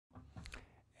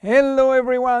Hello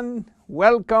everyone!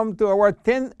 Welcome to our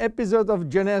 10th episode of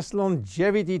Jeunesse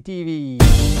Longevity TV.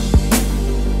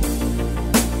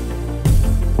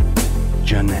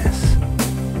 Jeunesse.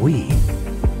 We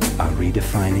are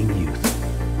redefining youth.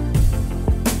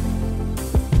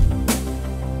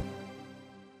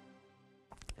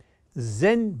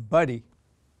 Zen Bodi.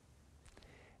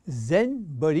 Zen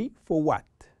Bodi for what?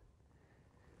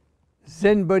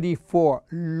 Zen Bodi for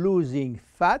losing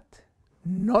fat,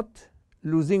 not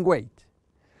losing weight.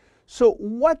 So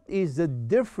what is the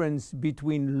difference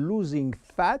between losing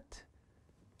fat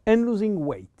and losing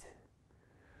weight?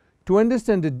 To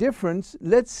understand the difference,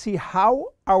 let's see how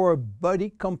our body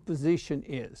composition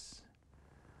is.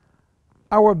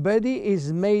 Our body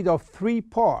is made of three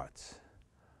parts.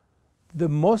 The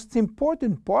most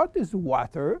important part is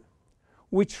water,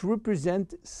 which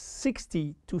represents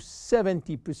 60 to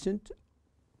 70%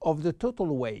 of the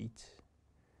total weight.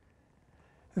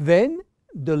 Then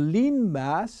the lean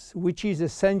mass, which is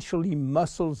essentially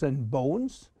muscles and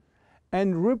bones,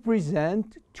 and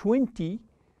represent 20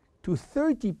 to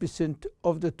 30%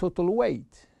 of the total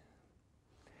weight.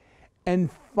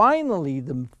 And finally,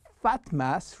 the fat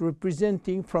mass,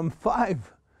 representing from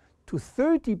 5 to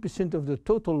 30% of the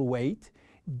total weight,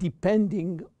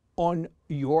 depending on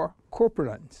your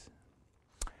corpulence.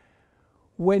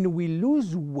 When we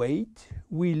lose weight,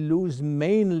 we lose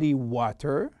mainly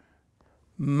water,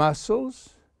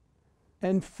 muscles,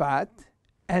 and fat,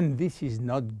 and this is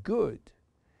not good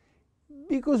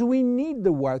because we need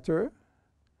the water,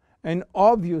 and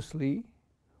obviously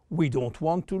we don't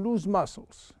want to lose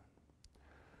muscles.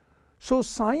 So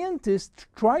scientists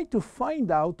try to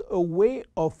find out a way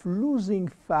of losing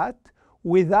fat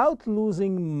without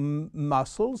losing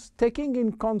muscles, taking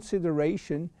in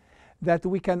consideration that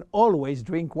we can always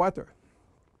drink water.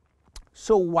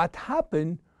 So what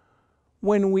happens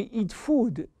when we eat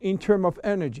food in terms of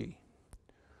energy?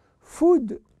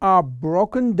 Food are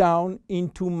broken down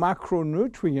into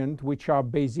macronutrients, which are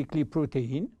basically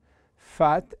protein,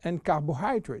 fat, and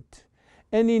carbohydrate,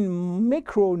 and in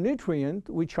micronutrients,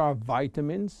 which are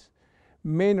vitamins,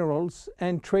 minerals,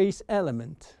 and trace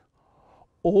elements.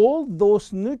 All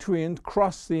those nutrients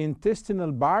cross the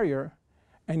intestinal barrier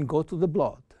and go to the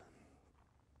blood.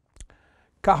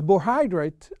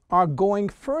 Carbohydrates are going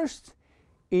first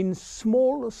in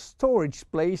small storage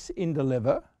place in the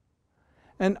liver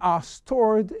and are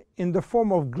stored in the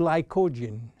form of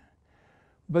glycogen.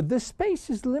 But the space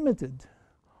is limited.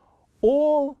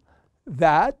 All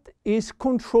that is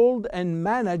controlled and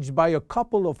managed by a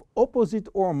couple of opposite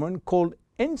hormones called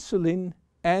insulin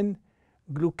and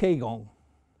glucagon.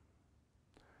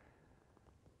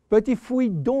 But if we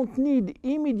don't need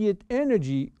immediate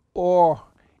energy, or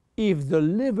if the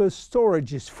liver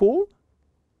storage is full,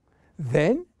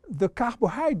 then the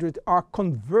carbohydrates are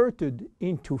converted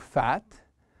into fat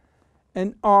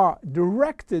and are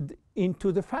directed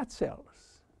into the fat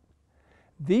cells.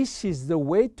 This is the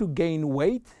way to gain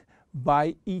weight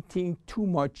by eating too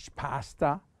much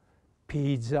pasta,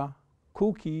 pizza,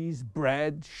 cookies,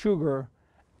 bread, sugar,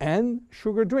 and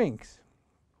sugar drinks.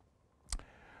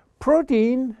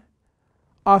 Protein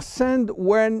are sent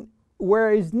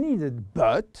where is needed,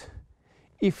 but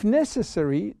if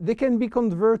necessary, they can be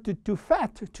converted to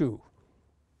fat too.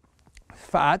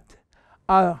 Fat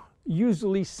are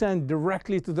usually sent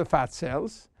directly to the fat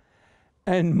cells,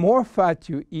 and more fat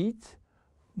you eat,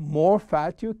 more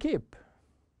fat you keep.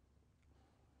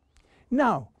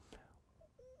 Now,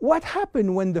 what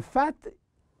happens when the fat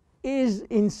is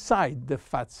inside the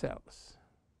fat cells?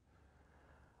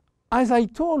 As I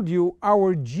told you,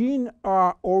 our genes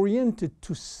are oriented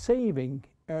to saving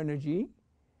energy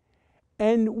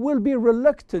and will be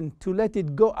reluctant to let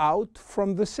it go out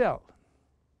from the cell.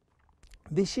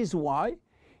 This is why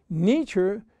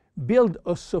nature built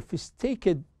a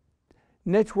sophisticated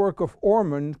network of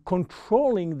hormones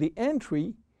controlling the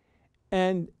entry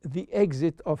and the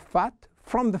exit of fat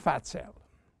from the fat cell.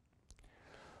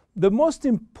 The most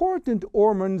important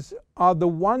hormones are the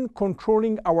ones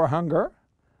controlling our hunger,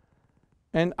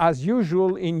 and as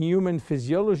usual in human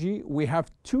physiology, we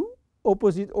have two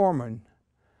opposite hormones.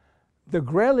 The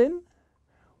ghrelin,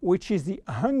 which is the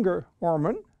hunger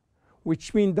hormone,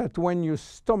 which means that when your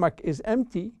stomach is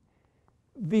empty,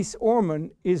 this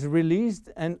hormone is released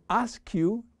and asks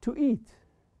you to eat.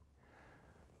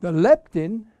 The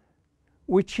leptin,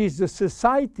 which is the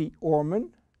satiety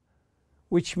hormone,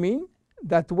 which means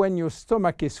that when your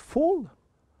stomach is full,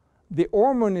 the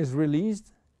hormone is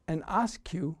released and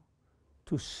asks you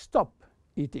to stop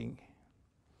eating.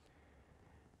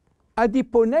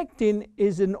 Adiponectin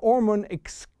is an hormone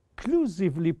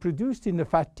exclusively produced in the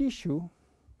fat tissue,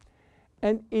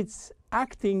 and its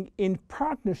acting in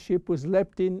partnership with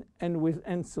leptin and with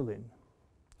insulin.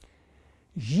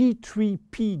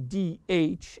 G3PDH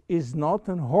is not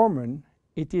a hormone,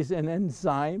 it is an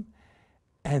enzyme,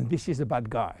 and this is a bad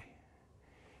guy.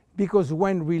 Because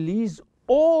when released,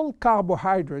 all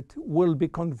carbohydrate will be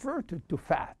converted to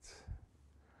fat.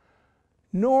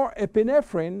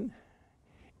 Norepinephrine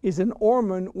is an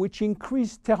hormone which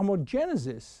increases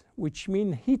thermogenesis, which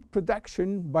means heat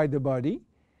production by the body,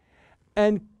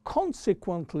 and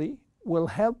consequently will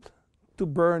help to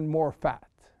burn more fat.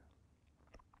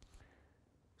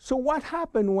 So what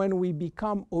happens when we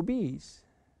become obese?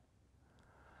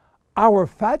 Our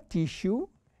fat tissue,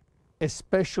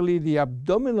 especially the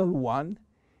abdominal one,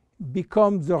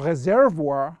 becomes the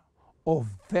reservoir of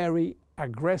very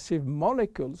aggressive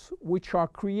molecules which are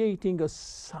creating a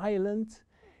silent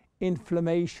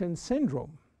inflammation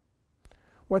syndrome.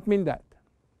 What means that?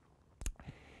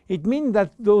 It means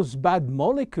that those bad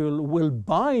molecules will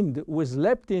bind with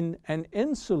leptin and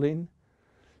insulin,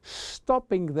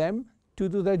 stopping them to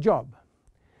do their job.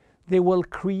 They will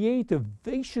create a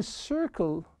vicious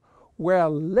circle where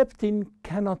leptin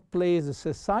cannot play the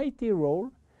satiety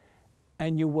role,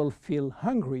 and you will feel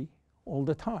hungry all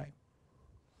the time.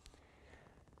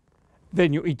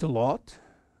 Then you eat a lot,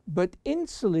 but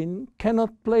insulin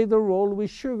cannot play the role with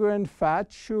sugar and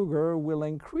fat. Sugar will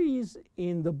increase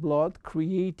in the blood,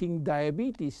 creating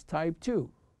diabetes type 2.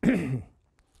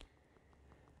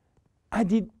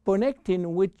 Adiponectin,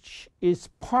 which is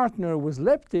partner with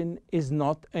leptin, is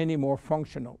not anymore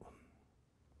functional.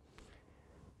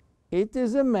 It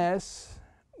is a mess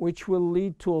which will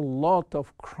lead to a lot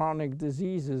of chronic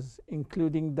diseases,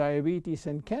 including diabetes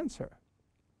and cancer.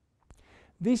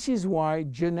 This is why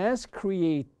Jeunesse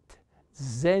created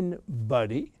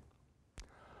Bodi,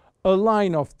 a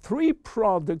line of 3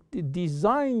 products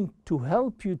designed to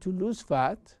help you to lose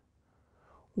fat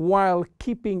while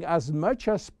keeping as much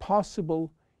as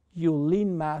possible your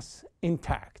lean mass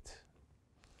intact.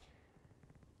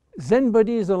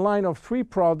 Bodi is a line of 3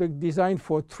 products designed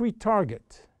for 3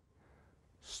 targets: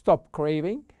 stop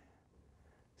craving,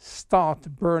 start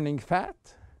burning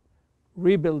fat,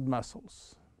 rebuild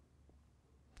muscles.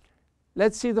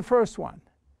 Let's see the first one,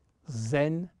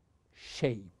 Zen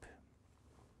Shape.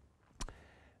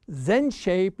 Zen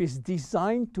Shape is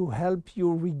designed to help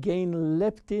you regain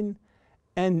leptin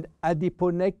and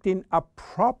adiponectin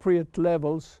appropriate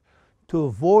levels to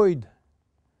avoid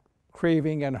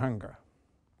craving and hunger.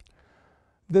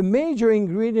 The major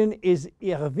ingredient is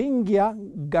Ervingia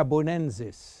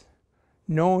gabonensis,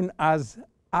 known as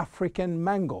African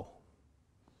mango.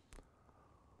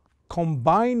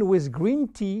 Combined with green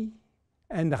tea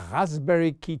and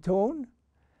raspberry ketone,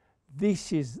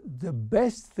 this is the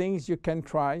best things you can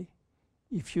try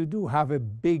if you do have a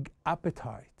big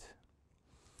appetite.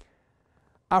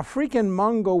 African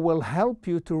mango will help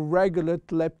you to regulate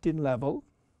leptin level.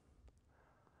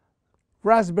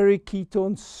 Raspberry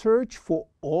ketone search for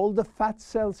all the fat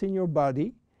cells in your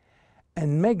body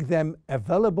and make them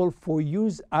available for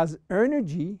use as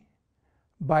energy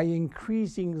by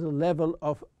increasing the level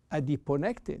of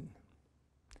adiponectin.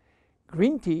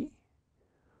 Green tea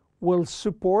will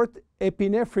support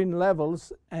epinephrine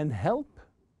levels and help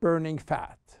burning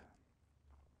fat.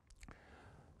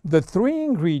 The 3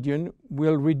 ingredients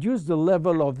will reduce the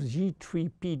level of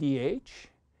G3PDH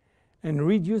and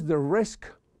reduce the risk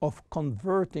of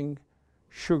converting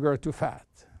sugar to fat.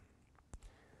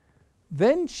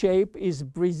 Zen Shape is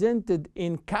presented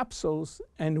in capsules,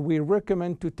 and we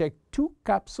recommend to take 2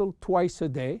 capsules twice a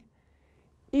day,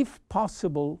 if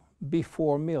possible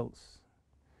before meals.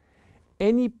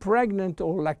 Any pregnant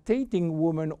or lactating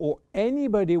woman or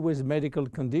anybody with medical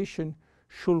condition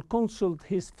should consult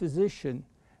his physician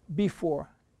before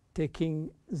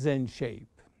taking Zen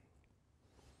Shape.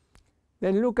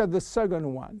 Then look at the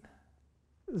second one,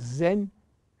 Zen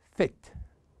Fit.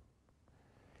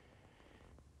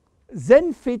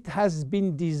 Zen Fit has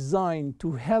been designed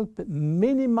to help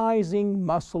minimizing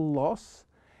muscle loss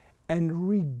and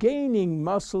regaining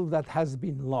muscle that has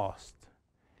been lost.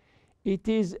 It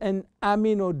is an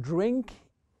amino drink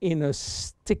in a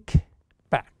stick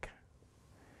pack.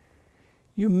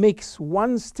 You mix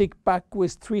 1 stick pack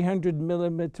with 300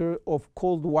 milliliters of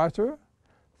cold water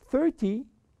 30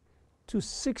 to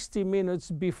 60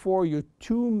 minutes before your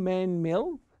 2 main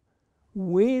meal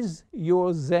with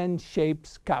your Zen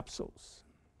Shapes capsules.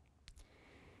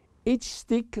 Each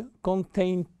stick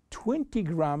contains 20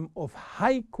 grams of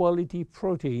high-quality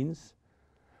proteins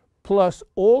plus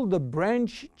all the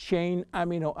branch chain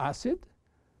amino acid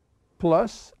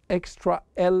plus extra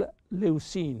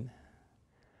L-leucine.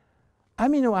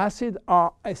 Amino acids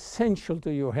are essential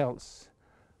to your health,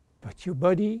 but your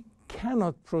body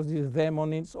cannot produce them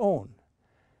on its own.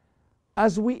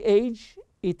 As we age,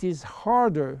 it is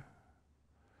harder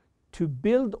to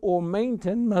build or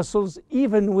maintain muscles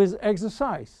even with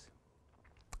exercise.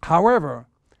 However,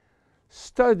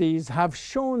 studies have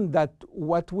shown that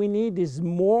what we need is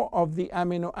more of the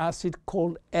amino acid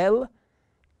called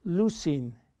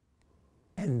L-leucine,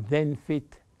 and ZenFit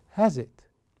has it.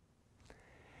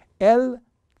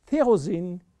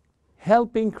 L-tyrosine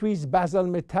helps increase basal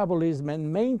metabolism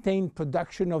and maintain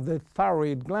production of the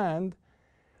thyroid gland,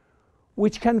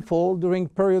 which can fall during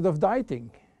period of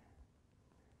dieting.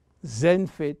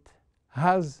 ZenFit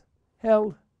has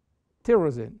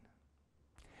L-tyrosine.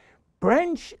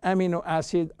 Branch amino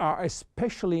acids are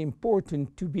especially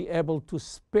important to be able to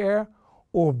spare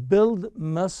or build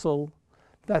muscle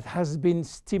that has been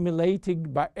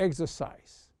stimulated by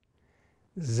exercise.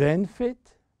 ZenFit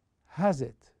has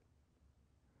it.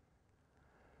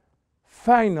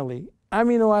 Finally,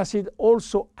 amino acids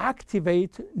also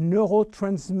activate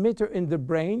neurotransmitter in the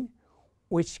brain,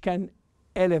 which can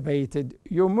elevate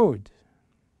your mood.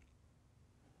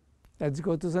 Let's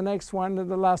go to the next one and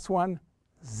the last one,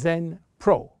 Zen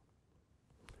Pro.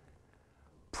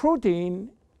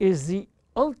 Protein is the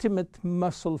ultimate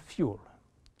muscle fuel.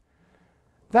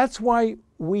 That's why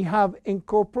we have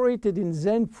incorporated in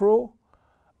Zen Pro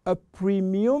a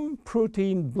premium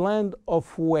protein blend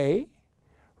of whey,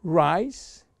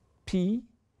 rice, pea,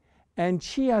 and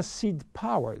chia seed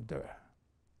powder.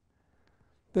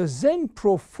 The Zen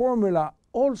Pro formula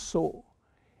also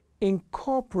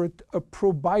incorporates a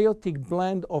probiotic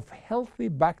blend of healthy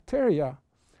bacteria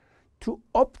to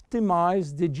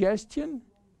optimize digestion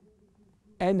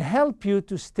and help you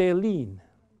to stay lean.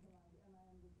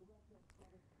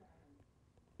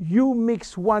 You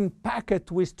mix one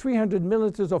packet with 300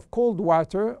 milliliters of cold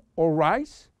water or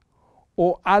rice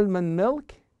or almond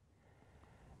milk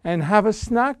and have a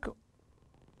snack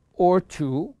or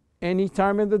two any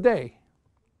time in the day.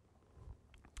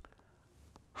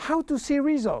 How to see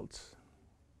results?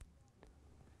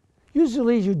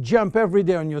 Usually you jump every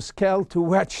day on your scale to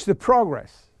watch the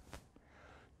progress.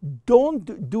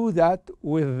 Don't do that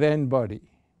with Bodi.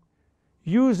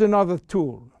 Use another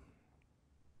tool.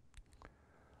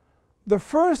 The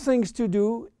first things to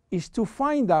do is to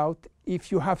find out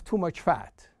if you have too much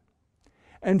fat.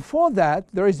 And for that,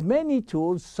 there is many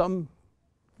tools, some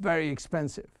very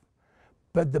expensive.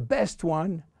 But the best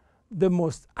one, the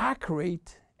most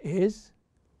accurate, is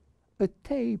a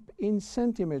tape in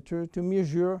centimeter to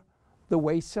measure the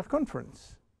waist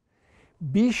circumference.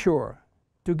 Be sure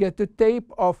to get a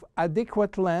tape of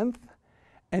adequate length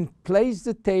and place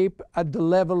the tape at the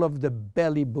level of the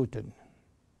belly button.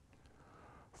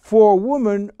 For a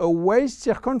woman, a waist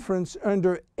circumference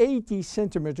under 80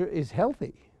 centimeters is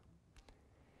healthy.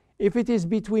 If it is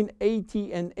between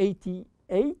 80 and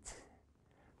 88,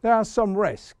 there are some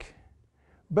risk,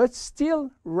 but still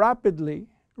rapidly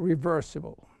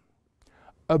reversible.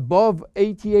 Above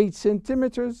 88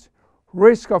 centimeters,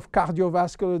 risk of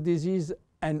cardiovascular disease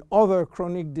and other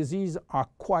chronic disease are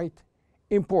quite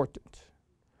important.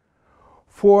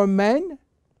 For men,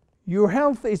 your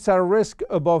health is at risk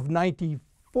above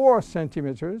 94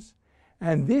 centimeters,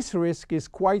 and this risk is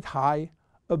quite high,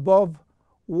 above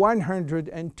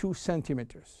 102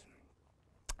 centimeters.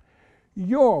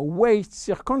 Your waist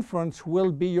circumference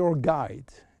will be your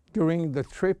guide during the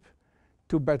trip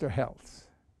to better health.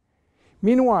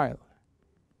 Meanwhile,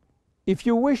 if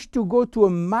you wish to go to a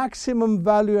maximum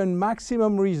value and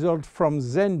maximum result from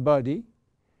Bodi,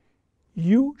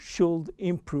 you should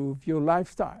improve your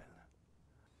lifestyle.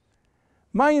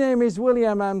 My name is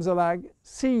William Amzalag.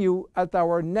 See you at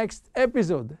our next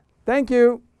episode. Thank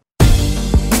you.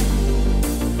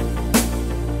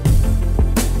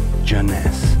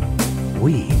 Jeunesse.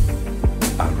 We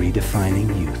are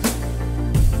redefining youth.